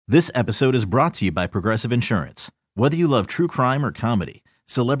This episode is brought to you by Progressive Insurance. Whether you love true crime or comedy,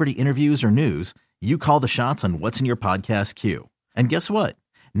 celebrity interviews or news, you call the shots on what's in your podcast queue. And guess what?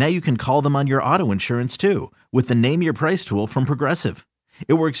 Now you can call them on your auto insurance too with the Name Your Price tool from Progressive.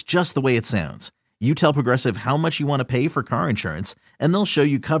 It works just the way it sounds. You tell Progressive how much you want to pay for car insurance, and they'll show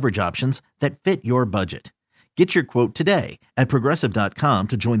you coverage options that fit your budget. Get your quote today at Progressive.com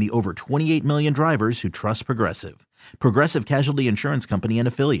to join the over 28 million drivers who trust Progressive. Progressive Casualty Insurance Company and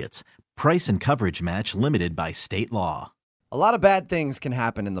Affiliates. Price and coverage match limited by state law. A lot of bad things can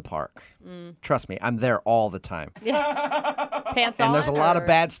happen in the park. Trust me, I'm there all the time. Pants on? And there's a lot of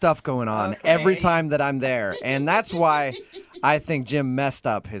bad stuff going on every time that I'm there. And that's why I think Jim messed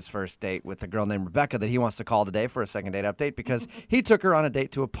up his first date with a girl named Rebecca that he wants to call today for a second date update because he took her on a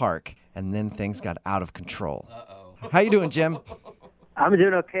date to a park and then things got out of control. How you doing, Jim? I'm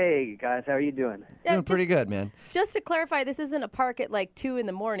doing okay, guys. How are you doing? Doing pretty good, man. Just to clarify, this isn't a park at like 2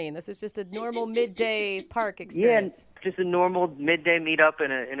 a.m. This is just a normal midday park Yeah, experience. just a normal midday meetup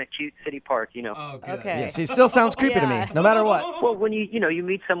in a cute city park, you know. Oh, good. Okay. Yeah, see, it still sounds creepy to me, no matter what. Well, when you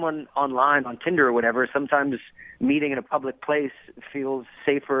meet someone online on Tinder or whatever, sometimes meeting in a public place feels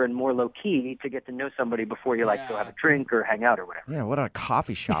safer and more low-key to get to know somebody before you go have a drink or hang out or whatever. Yeah, what a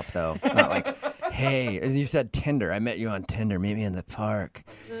coffee shop, though. Not like, hey, as you said, Tinder. I met you on Tinder. Meet me in the park.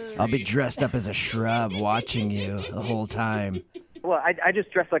 I'll be dressed up as a shrub watching you the whole time. Well, I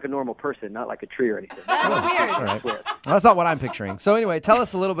just dress like a normal person, not like a tree or anything. That's weird. All right. Well, that's not what I'm picturing. So anyway, tell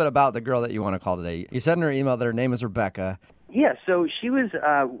us a little bit about the girl that you want to call today. You said in her email that her name is Rebecca. Yeah, so she was,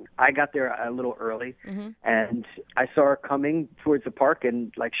 I got there a little early, and I saw her coming towards the park,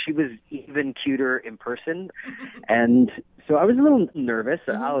 and, she was even cuter in person, and so I was a little nervous,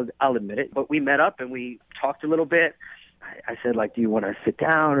 I'll admit it, but we met up, and we talked a little bit. I said, do you want to sit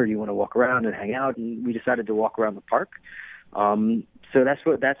down, or do you want to walk around and hang out, and we decided to walk around the park. So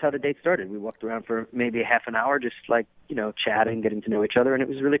that's how the date started. We walked around for maybe a half an hour, just chatting, getting to know each other, and it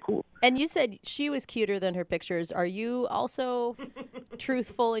was really cool. And you said she was cuter than her pictures. Are you also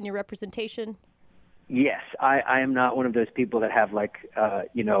truthful in your representation? Yes, I am not one of those people that have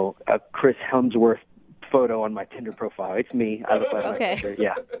a Chris Hemsworth photo on my Tinder profile. It's me. I look like my picture.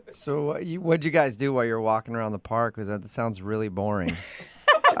 Yeah. So what'd you guys do while you were walking around the park? Because that sounds really boring.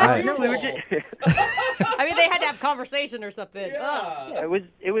 No, we were just. I mean, they had to have conversation or something. Yeah, it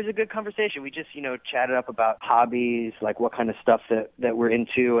was a good conversation. We just chatted up about hobbies, what kind of stuff that we're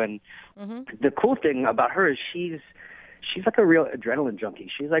into, and the cool thing about her is she's like a real adrenaline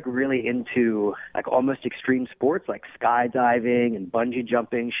junkie. She's really into almost extreme sports like skydiving and bungee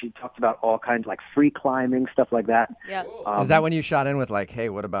jumping. She talked about all kinds free climbing, stuff like that. Yeah. Is that when you shot in with hey,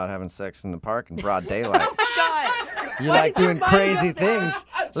 what about having sex in the park in broad daylight? God. You like doing crazy things.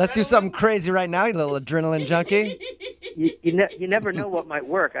 Let's do something crazy right now, you little adrenaline junkie. You never know what might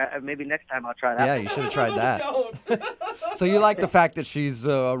work. Maybe next time I'll try that. Yeah, you should have tried that. So you like the fact that she's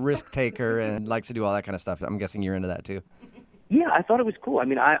a risk taker and likes to do all that kind of stuff. I'm guessing you're into that too. Yeah, I thought it was cool. I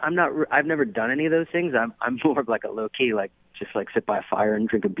mean, I've never done any of those things. I'm more of a low key, just sit by a fire and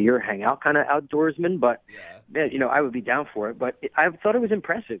drink a beer, hang out kind of outdoorsman. But yeah, I would be down for it. But I thought it was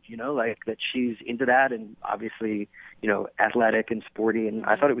impressive, that she's into that, and obviously, athletic and sporty, and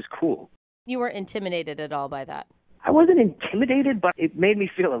I thought it was cool. You weren't intimidated at all by that? I wasn't intimidated, but it made me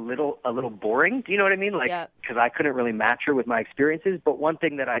feel a little boring. Do you know what I mean? Because I couldn't really match her with my experiences. But one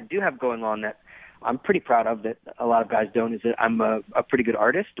thing that I do have going on that I'm pretty proud of that a lot of guys don't is that I'm a pretty good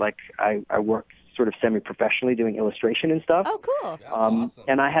artist. I work sort of semi-professionally doing illustration and stuff. Oh, cool. That's awesome.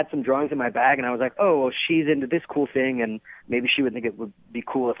 And I had some drawings in my bag, and I was like, oh, well, she's into this cool thing, and maybe she would think it would be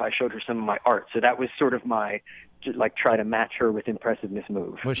cool if I showed her some of my art. So that was sort of my, try to match her with impressiveness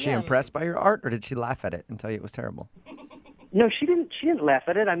move. Was she impressed by your art, or did she laugh at it and tell you it was terrible? No, she didn't laugh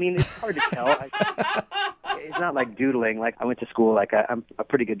at it. I mean, it's hard to tell. It's not like doodling. I went to school. I'm a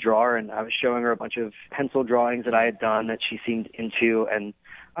pretty good drawer, and I was showing her a bunch of pencil drawings that I had done that she seemed into, and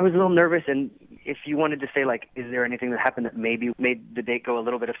I was a little nervous. And if you wanted to say, is there anything that happened that maybe made the date go a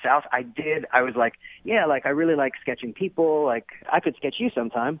little bit of south? I did. I was yeah, I really like sketching people. I could sketch you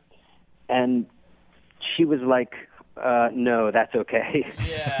sometime. And she was no, that's okay.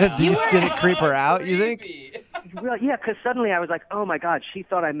 Yeah. Did it creep her out, you think? Well, yeah, because suddenly I was like, oh my God, she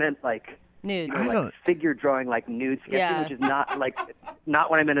thought I meant Nudes. figure drawing, nude sketching, Yeah. which is not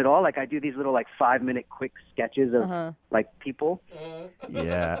what I meant at all. I do these little 5-minute quick sketches of people.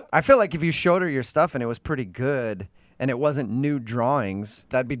 Yeah. I feel like if you showed her your stuff and it was pretty good and it wasn't nude drawings,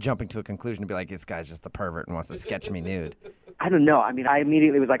 that'd be jumping to a conclusion to be like, this guy's just a pervert and wants to sketch me nude. I don't know. I mean, I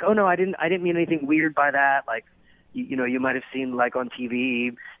immediately was like, oh no, I didn't mean anything weird by that. You might have seen on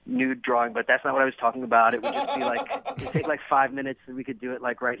TV nude drawing, but that's not what I was talking about. It would just be like, it'd take like 5 minutes, and we could do it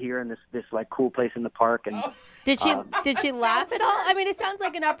like right here in this like cool place in the park. And Did she laugh at all? I mean, it sounds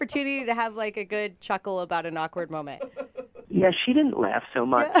like an opportunity to have like a good chuckle about an awkward moment. yeah, she didn't laugh so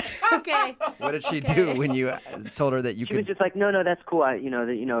much. Okay. What did she do when you told her that you She could? was just like, no, that's cool.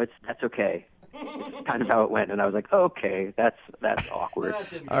 That's okay. It's kind of how it went, and I was like, okay, that's awkward.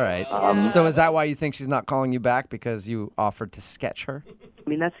 All right. So is that why you think she's not calling you back, because you offered to sketch her? I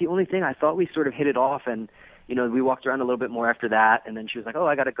mean, that's the only thing. I thought we sort of hit it off, and we walked around a little bit more after that, and then she was like, oh,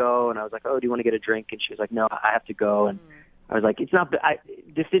 I got to go, and I was like, oh, do you want to get a drink? And she was like, no, I have to go, and I was like, it's not.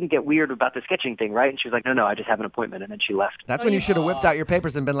 This didn't get weird about the sketching thing, right? And she was like, no, I just have an appointment, and then she left. That's when you should have whipped out your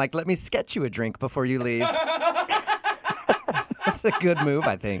papers and been like, let me sketch you a drink before you leave. That's a good move,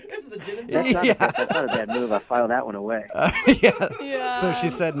 I think. That's not a bad move. I filed that one away. Yeah. So she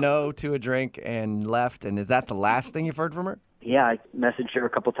said no to a drink and left, and is that the last thing you've heard from her? Yeah, I messaged her a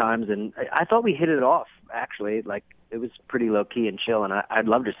couple times, and I thought we hit it off, actually. Like, it was pretty low-key and chill, and I'd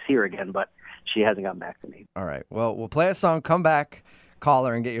love to see her again, but she hasn't gotten back to me. All right. Well, we'll play a song, come back, call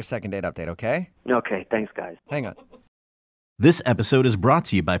her, and get your second date update, okay? Okay, thanks, guys. Hang on. This episode is brought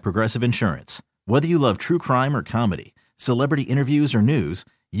to you by Progressive Insurance. Whether you love true crime or comedy, celebrity interviews or news,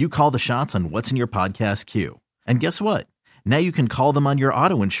 you call the shots on what's in your podcast queue. And guess what? Now you can call them on your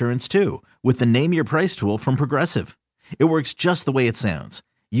auto insurance too, with the Name Your Price tool from Progressive. It works just the way it sounds.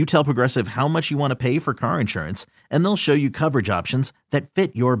 You tell Progressive how much you want to pay for car insurance, and they'll show you coverage options that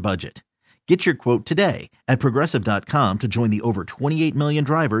fit your budget. Get your quote today at Progressive.com to join the over 28 million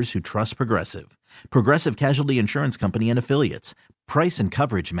drivers who trust Progressive. Progressive Casualty Insurance Company and Affiliates. Price and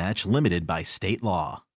coverage match limited by state law.